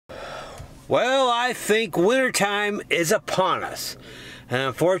Well, I think wintertime is upon us. And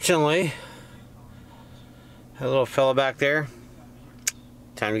unfortunately, that little fella back there,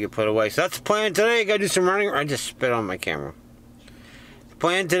 time to get put away. So that's the plan today. I gotta do some running. I just spit on my camera. The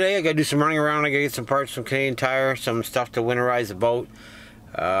plan today, I gotta do some running around. I gotta get some parts from Canadian Tire, some stuff to winterize the boat.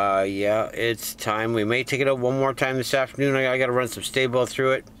 Yeah, it's time. We may take it out one more time this afternoon. I gotta run some stay-ball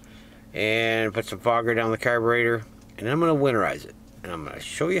through it and put some fogger down the carburetor. And then I'm gonna winterize it. And I'm gonna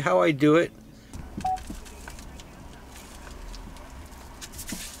show you how I do it.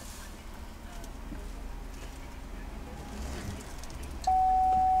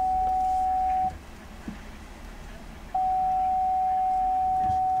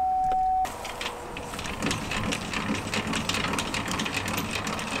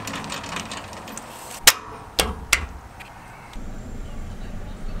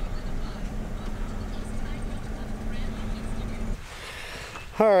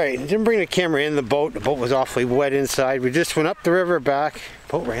 Alright, didn't bring the camera in the boat. The boat was awfully wet inside. We just went up the river back.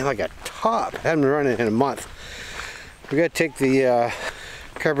 Boat ran like a top. Hadn't been running in a month. We gotta take the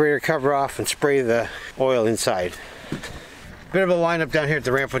carburetor cover off and spray the oil inside. Bit of a lineup down here at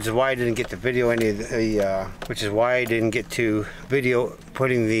the ramp, which is why I didn't get to video any of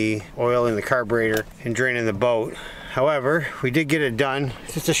putting the oil in the carburetor and draining the boat. However, we did get it done.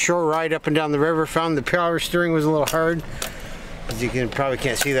 Just a short ride up and down the river. Found the power steering was a little hard. As you probably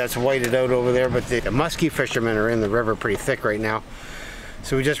can't see, that's whited out over there, but the muskie fishermen are in the river pretty thick right now.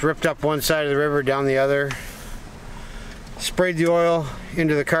 So we just ripped up one side of the river, down the other, sprayed the oil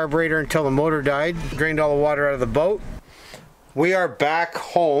into the carburetor until the motor died, drained all the water out of the boat. We are back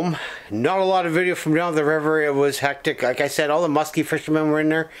home. Not a lot of video from down the river. It was hectic. Like I said, all the muskie fishermen were in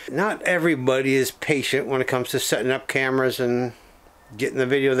there. Not everybody is patient when it comes to setting up cameras and getting the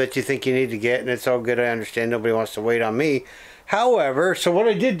video that you think you need to get, and it's all good. I understand nobody wants to wait on me. However, so what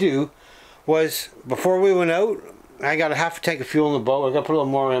I did do was, before we went out, I got a half a tank of fuel in the boat. I got to put a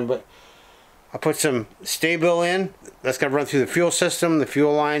little more in, but I put some Sta-Bil in. That's going to run through the fuel system, the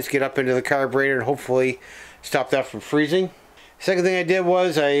fuel lines, get up into the carburetor, and hopefully stop that from freezing. Second thing I did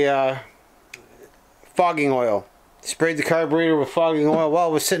was fogging oil. Sprayed the carburetor with fogging oil while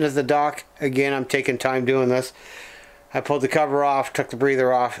I was sitting at the dock. Again, I'm taking time doing this. I pulled the cover off, took the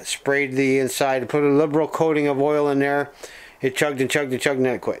breather off, sprayed the inside, put a liberal coating of oil in there. It chugged and chugged and chugged, and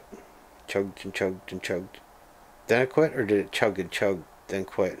then it quit. Chugged and chugged and chugged. Then it quit, or did it chug and chug, then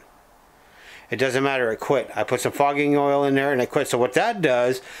quit? It doesn't matter, it quit. I put some fogging oil in there and it quit. So what that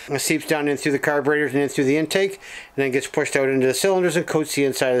does, it seeps down in through the carburetors and in through the intake, and then gets pushed out into the cylinders and coats the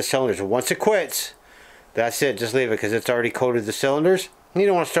inside of the cylinders. And once it quits, that's it. Just leave it, because it's already coated the cylinders. You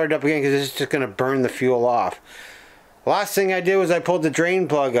don't want to start it up again, because it's just going to burn the fuel off. Last thing I did was I pulled the drain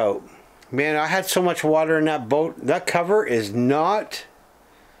plug out. Man, I had so much water in that boat. That cover is not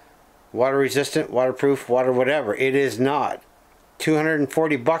water resistant, waterproof, water whatever. It is not.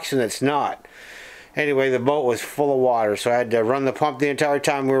 $240 and it's not. Anyway, the boat was full of water, so I had to run the pump the entire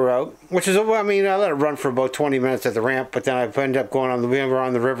time we were out. Which is, I mean, I let it run for about 20 minutes at the ramp, but then I ended up going on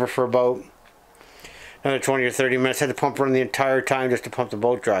the river for about another 20 or 30 minutes. I had the pump run the entire time just to pump the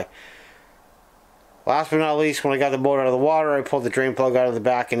boat dry. Last but not least, when I got the boat out of the water, I pulled the drain plug out of the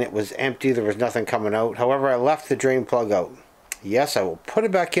back and it was empty. There was nothing coming out. However, I left the drain plug out. Yes, I will put it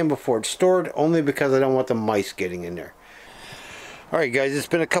back in before it's stored, only because I don't want the mice getting in there. Alright guys, it's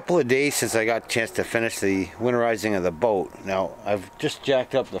been a couple of days since I got a chance to finish the winterizing of the boat. Now, I've just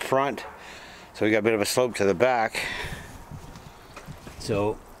jacked up the front, so we got a bit of a slope to the back.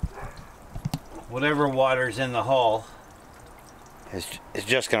 So, whatever water's in the hull is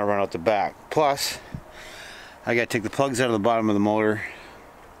just going to run out the back. Plus, I got to take the plugs out of the bottom of the motor,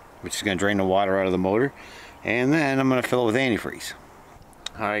 which is going to drain the water out of the motor, and then I'm going to fill it with antifreeze.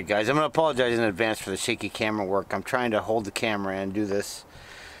 Alright guys, I'm going to apologize in advance for the shaky camera work. I'm trying to hold the camera and do this.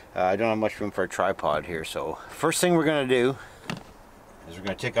 I don't have much room for a tripod here, so first thing we're going to do is we're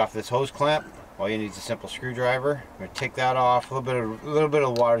going to take off this hose clamp. All you need is a simple screwdriver. I'm going to take that off. A little bit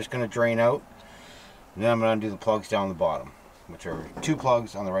of water is going to drain out. And then I'm going to undo the plugs down the bottom, which are two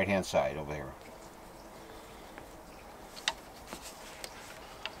plugs on the right hand side over here.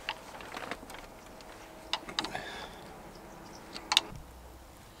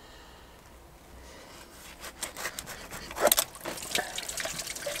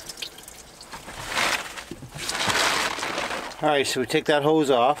 Alright, so we take that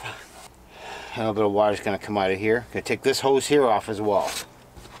hose off. A little bit of water is going to come out of here. Going to take this hose here off as well.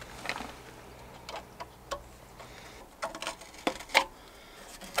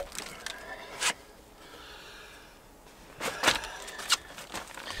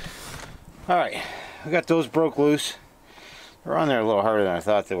 Alright, we got those broke loose. They're on there a little harder than I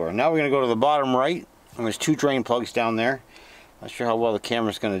thought they were. Now we're going to go to the bottom right, and there's 2 drain plugs down there. Not sure how well the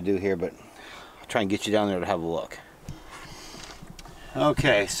camera's going to do here, but I'll try and get you down there to have a look.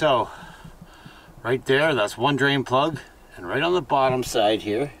 Okay, so right there, that's 1 drain plug, and right on the bottom side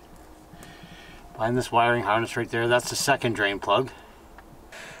here, behind this wiring harness right there, that's the 2nd drain plug.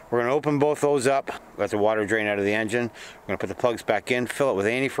 We're going to open both those up, let the water drain out of the engine. We're going to put the plugs back in, fill it with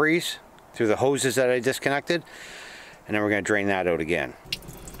antifreeze through the hoses that I disconnected, and then we're going to drain that out again.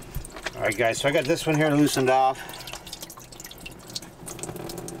 Alright guys, so I got this one here loosened off.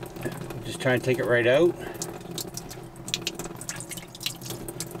 Just try and take it right out.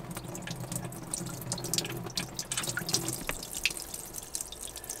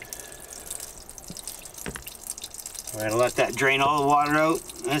 We're going to let that drain all the water out,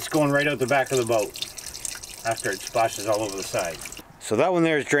 and it's going right out the back of the boat after it splashes all over the side. So that one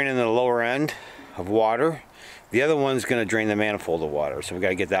there is draining the lower end of water. The other one's going to drain the manifold of water, so we got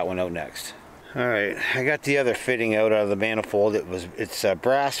to get that one out next. Alright, I got the other fitting out of the manifold. It's a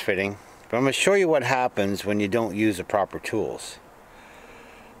brass fitting, but I'm going to show you what happens when you don't use the proper tools.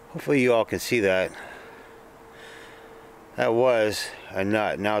 Hopefully you all can see that. That was a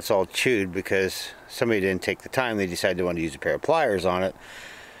nut. Now it's all chewed because somebody didn't take the time. They decided they wanted to use a pair of pliers on it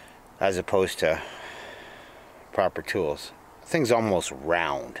as opposed to proper tools. The thing's almost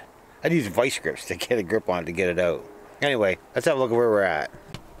round. I'd use vice grips to get a grip on it to get it out. Anyway, let's have a look at where we're at.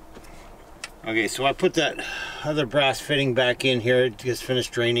 Okay, so I put that other brass fitting back in here. It just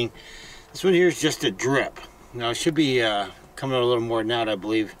finished draining. This one here is just a drip. Now it should be coming out a little more than that, I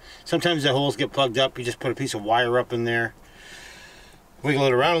believe. Sometimes the holes get plugged up. You just put a piece of wire up in there, wiggle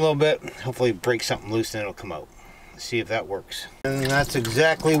it around a little bit, hopefully break something loose and it'll come out. Let's see if that works. And that's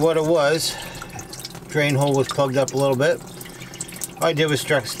exactly what it was. Drain hole was plugged up a little bit. All I did was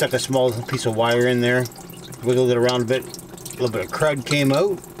stuck a small piece of wire in there, wiggled it around a bit, a little bit of crud came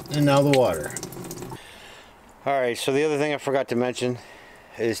out, and now the water. Alright, so the other thing I forgot to mention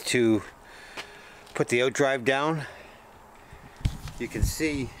is to put the outdrive down. You can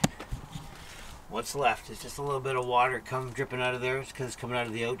see what's left. It's just a little bit of water dripping out of there. It's because it's coming out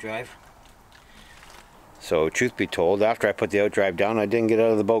of the outdrive. So truth be told, after I put the outdrive down, I didn't get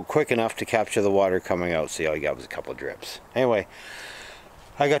out of the boat quick enough to capture the water coming out. See, all you got was a couple of drips. Anyway,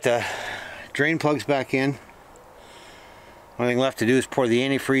 I got the drain plugs back in. Only thing left to do is pour the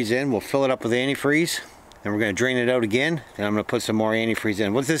antifreeze in. We'll fill it up with antifreeze. Then we're going to drain it out again. And I'm going to put some more antifreeze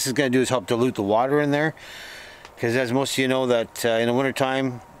in. What this is going to do is help dilute the water in there. Because as most of you know, that in the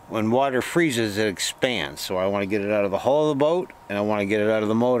wintertime, when water freezes, it expands. So I want to get it out of the hull of the boat, and I want to get it out of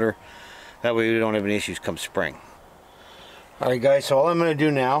the motor. That way we don't have any issues come spring. Alright guys, so all I'm going to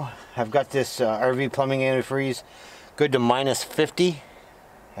do now, I've got this RV plumbing antifreeze good to -50.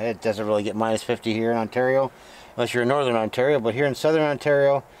 It doesn't really get -50 here in Ontario, unless you're in Northern Ontario, but here in Southern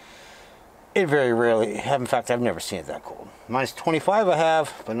Ontario, it very rarely, in fact I've never seen it that cold. -25 I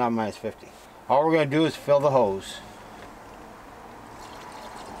have, but not -50. All we're going to do is fill the hose.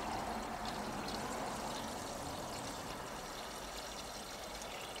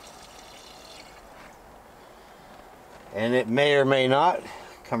 And it may or may not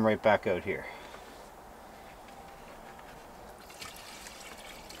come right back out here.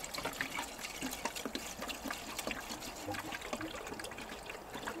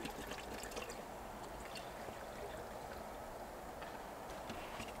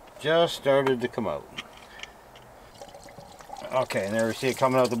 Just started to come out. Okay, and there we see it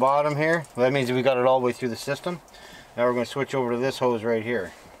coming out the bottom here. Well, that means we got it all the way through the system. Now we're going to switch over to this hose right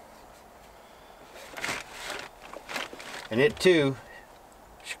here. And it too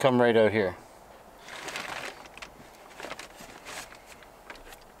should come right out here.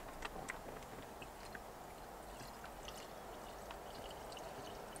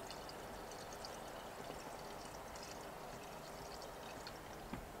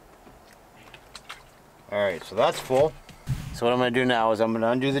 Alright, so that's full. So what I'm going to do now is I'm going to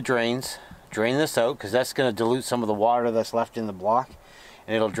undo the drains, drain this out, because that's going to dilute some of the water that's left in the block,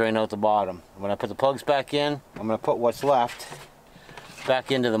 and it'll drain out the bottom. When I put the plugs back in, I'm going to put what's left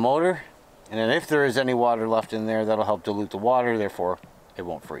back into the motor, and then if there is any water left in there, that'll help dilute the water, therefore it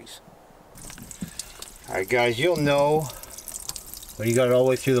won't freeze. Alright guys, you'll know when you got it all the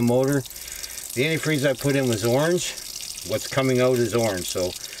way through the motor. The antifreeze I put in was orange. What's coming out is orange,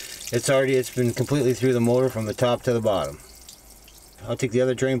 so it's been completely through the motor from the top to the bottom. I'll take the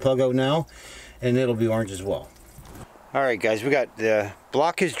other drain plug out now, and it'll be orange as well. Alright guys, we got the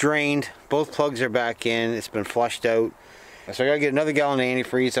block is drained, both plugs are back in, it's been flushed out. So I gotta get another gallon of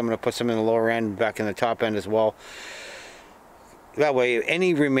antifreeze. I'm gonna put some in the lower end, back in the top end as well. That way,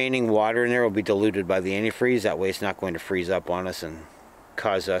 any remaining water in there will be diluted by the antifreeze. That way it's not going to freeze up on us and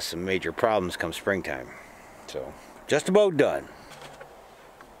cause us some major problems come springtime. So, just about done.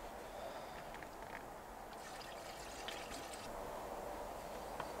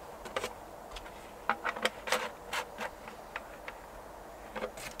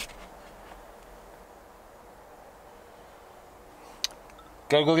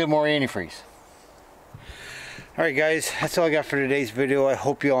 Gotta go get more antifreeze. Alright guys, that's all I got for today's video. I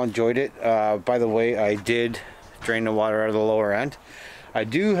hope you all enjoyed it. By the way, I did drain the water out of the lower end. I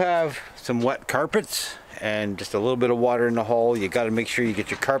do have some wet carpets and just a little bit of water in the hole. You got to make sure you get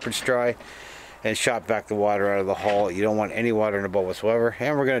your carpets dry and shot back the water out of the hole. You don't want any water in the boat whatsoever.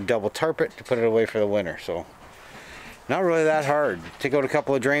 And we're going to double tarp it to put it away for the winter. So not really that hard. Take out a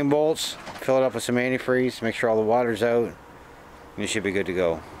couple of drain bolts, fill it up with some antifreeze, make sure all the water's out, and you should be good to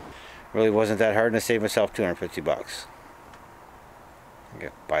go. Really wasn't that hard, and I saved myself 250 bucks. I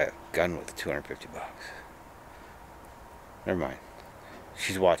could buy a gun with 250 bucks. Never mind.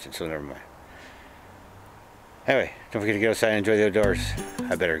 She's watching, so never mind. Anyway, don't forget to get outside and enjoy the outdoors.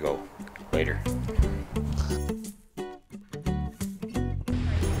 I better go. Later.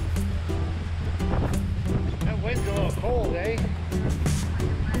 That wind's a little cold, eh?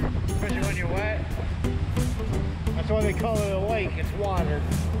 Especially when you're wet. That's why they call it a lake. It's water.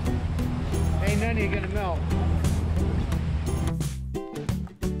 Ain't none of you gonna melt.